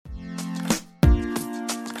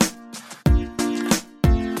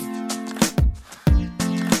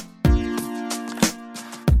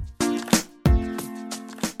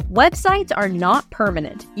Websites are not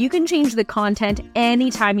permanent. You can change the content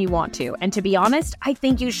anytime you want to. And to be honest, I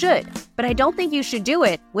think you should. But I don't think you should do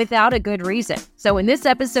it without a good reason. So in this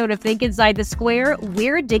episode of Think Inside the Square,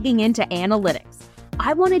 we're digging into analytics.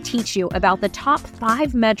 I want to teach you about the top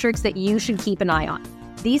 5 metrics that you should keep an eye on.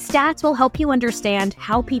 These stats will help you understand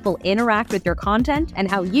how people interact with your content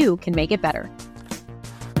and how you can make it better.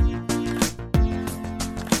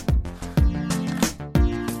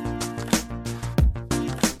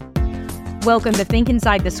 Welcome to Think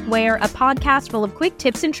Inside the Square, a podcast full of quick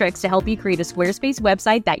tips and tricks to help you create a Squarespace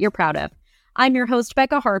website that you're proud of. I'm your host,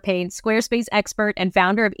 Becca Harpain, Squarespace expert and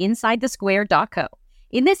founder of InsideTheSquare.co.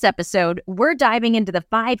 In this episode, we're diving into the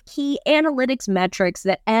 5 key analytics metrics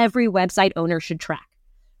that every website owner should track.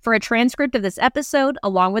 For a transcript of this episode,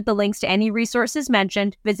 along with the links to any resources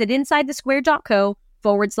mentioned, visit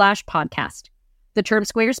InsideTheSquare.co/podcast. The term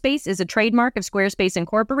Squarespace is a trademark of Squarespace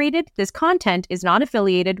Incorporated. This content is not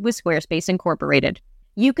affiliated with Squarespace Incorporated.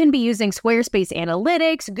 You can be using Squarespace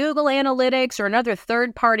Analytics, Google Analytics, or another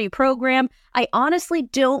third-party program. I honestly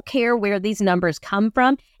don't care where these numbers come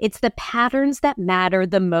from. It's the patterns that matter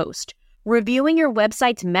the most. Reviewing your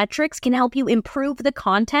website's metrics can help you improve the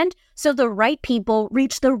content so the right people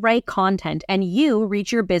reach the right content and you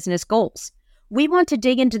reach your business goals. We want to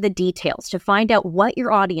dig into the details to find out what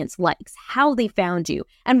your audience likes, how they found you,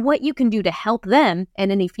 and what you can do to help them and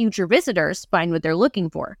any future visitors find what they're looking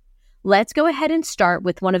for. Let's go ahead and start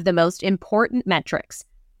with one of the most important metrics,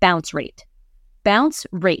 bounce rate. Bounce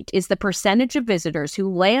rate is the percentage of visitors who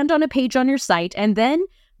land on a page on your site and then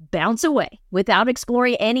bounce away without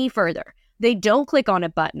exploring any further. They don't click on a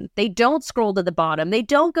button. They don't scroll to the bottom. They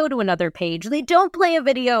don't go to another page. They don't play a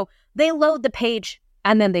video. They load the page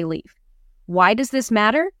and then they leave. Why does this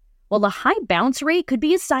matter? Well, a high bounce rate could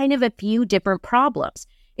be a sign of a few different problems.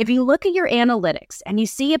 If you look at your analytics and you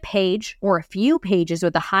see a page or a few pages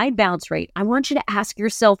with a high bounce rate, I want you to ask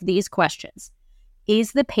yourself these questions.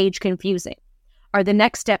 Is the page confusing? Are the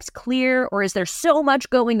next steps clear, or is there so much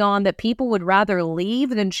going on that people would rather leave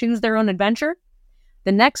than choose their own adventure?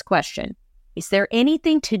 The next question, is there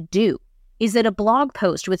anything to do? Is it a blog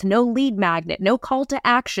post with no lead magnet, no call to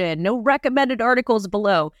action, no recommended articles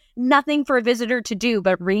below, nothing for a visitor to do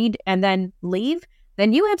but read and then leave?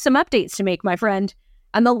 Then you have some updates to make, my friend.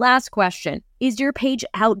 And the last question, is your page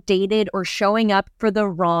outdated or showing up for the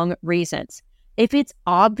wrong reasons? If it's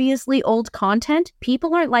obviously old content,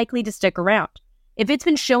 people aren't likely to stick around. If it's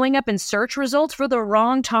been showing up in search results for the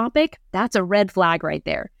wrong topic, that's a red flag right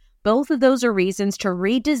there. Both of those are reasons to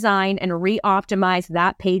redesign and re-optimize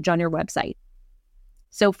that page on your website.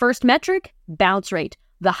 So first metric, bounce rate.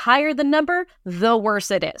 The higher the number, the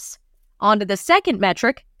worse it is. On to the second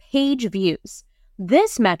metric, page views.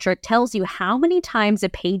 This metric tells you how many times a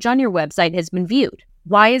page on your website has been viewed.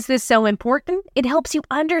 Why is this so important? It helps you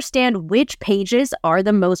understand which pages are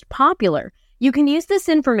the most popular. You can use this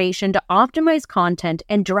information to optimize content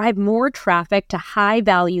and drive more traffic to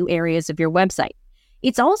high-value areas of your website.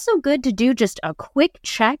 It's also good to do just a quick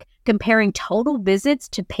check comparing total visits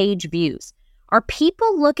to page views. Are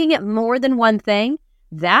people looking at more than one thing?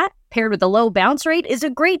 That, paired with a low bounce rate, is a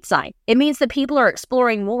great sign. It means that people are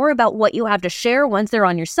exploring more about what you have to share once they're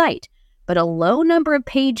on your site. But a low number of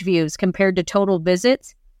page views compared to total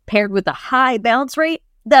visits, paired with a high bounce rate,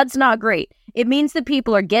 that's not great. It means that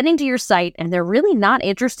people are getting to your site and they're really not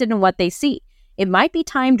interested in what they see. It might be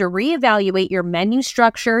time to reevaluate your menu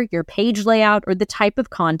structure, your page layout, or the type of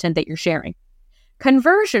content that you're sharing.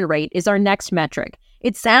 Conversion rate is our next metric.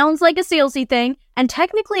 It sounds like a salesy thing, and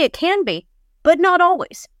technically it can be, but not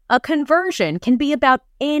always. A conversion can be about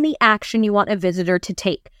any action you want a visitor to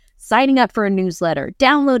take. Signing up for a newsletter,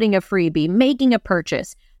 downloading a freebie, making a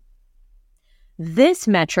purchase. This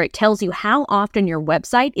metric tells you how often your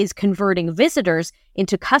website is converting visitors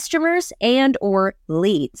into customers and or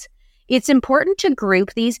leads. It's important to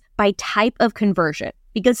group these by type of conversion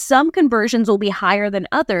because some conversions will be higher than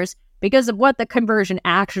others because of what the conversion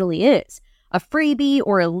actually is. A freebie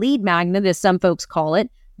or a lead magnet, as some folks call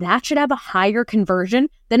it, that should have a higher conversion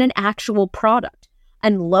than an actual product.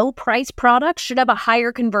 And low-price products should have a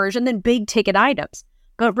higher conversion than big-ticket items.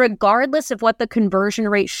 But regardless of what the conversion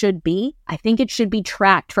rate should be, I think it should be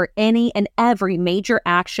tracked for any and every major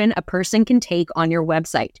action a person can take on your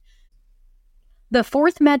website. The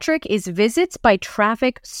fourth metric is visits by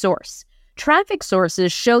traffic source. Traffic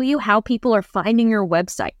sources show you how people are finding your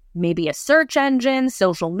website. Maybe a search engine,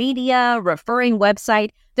 social media, referring website.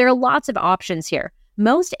 There are lots of options here.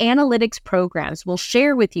 Most analytics programs will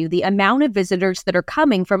share with you the amount of visitors that are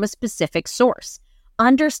coming from a specific source.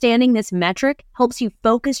 Understanding this metric helps you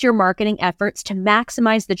focus your marketing efforts to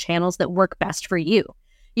maximize the channels that work best for you.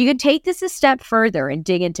 You can take this a step further and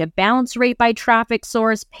dig into bounce rate by traffic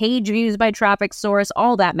source, page views by traffic source,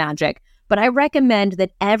 all that magic. But I recommend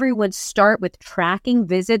that everyone start with tracking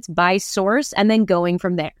visits by source and then going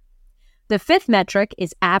from there. The fifth metric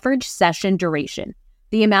is average session duration,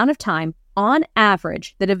 the amount of time on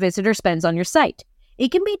average that a visitor spends on your site.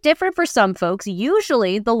 It can be different for some folks.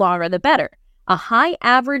 Usually, the longer the better. A high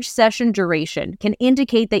average session duration can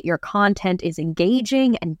indicate that your content is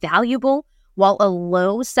engaging and valuable, while a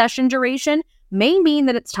low session duration may mean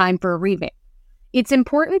that it's time for a revamp. It's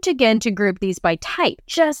important again to group these by type,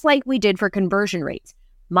 just like we did for conversion rates.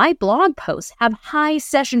 My blog posts have high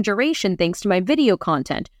session duration thanks to my video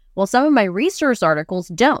content, while some of my resource articles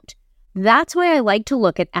don't. That's why I like to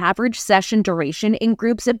look at average session duration in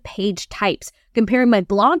groups of page types, comparing my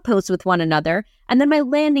blog posts with one another, and then my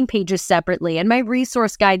landing pages separately and my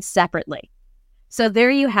resource guides separately. So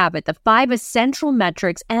there you have it, the 5 essential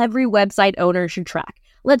metrics every website owner should track.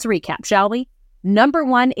 Let's recap, shall we? Number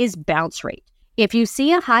 1 is bounce rate. If you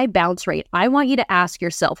see a high bounce rate, I want you to ask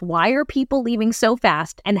yourself, why are people leaving so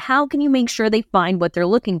fast, and how can you make sure they find what they're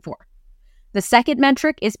looking for? The second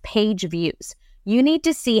metric is page views. You need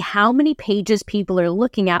to see how many pages people are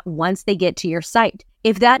looking at once they get to your site.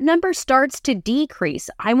 If that number starts to decrease,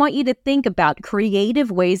 I want you to think about creative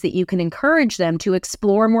ways that you can encourage them to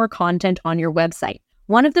explore more content on your website.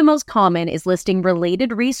 One of the most common is listing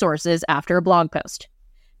related resources after a blog post.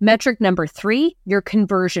 Metric number 3, your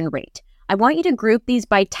conversion rate. I want you to group these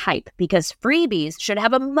by type because freebies should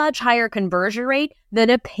have a much higher conversion rate than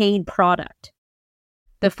a paid product.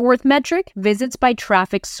 The fourth metric, visits by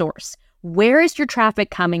traffic source. Where is your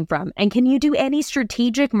traffic coming from? And can you do any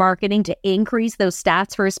strategic marketing to increase those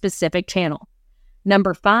stats for a specific channel?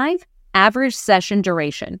 Number 5, average session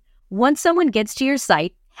duration. Once someone gets to your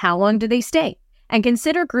site, how long do they stay? And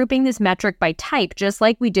consider grouping this metric by type just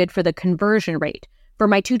like we did for the conversion rate. For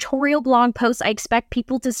my tutorial blog posts, I expect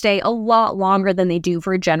people to stay a lot longer than they do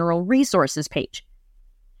for a general resources page.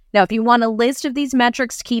 Now, if you want a list of these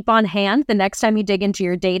metrics to keep on hand the next time you dig into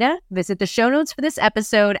your data, visit the show notes for this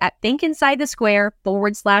episode at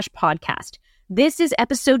thinkinsidethesquare/podcast. This is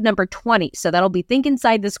episode number 20, so that'll be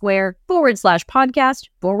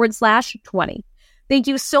thinkinsidethesquare/podcast/20. Thank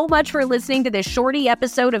you so much for listening to this shorty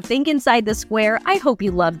episode of Think Inside the Square. I hope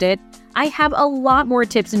you loved it. I have a lot more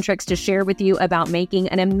tips and tricks to share with you about making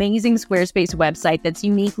an amazing Squarespace website that's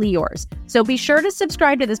uniquely yours. So be sure to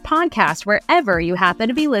subscribe to this podcast wherever you happen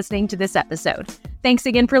to be listening to this episode. Thanks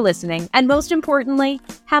again for listening, and most importantly,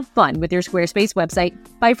 have fun with your Squarespace website.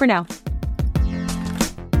 Bye for now.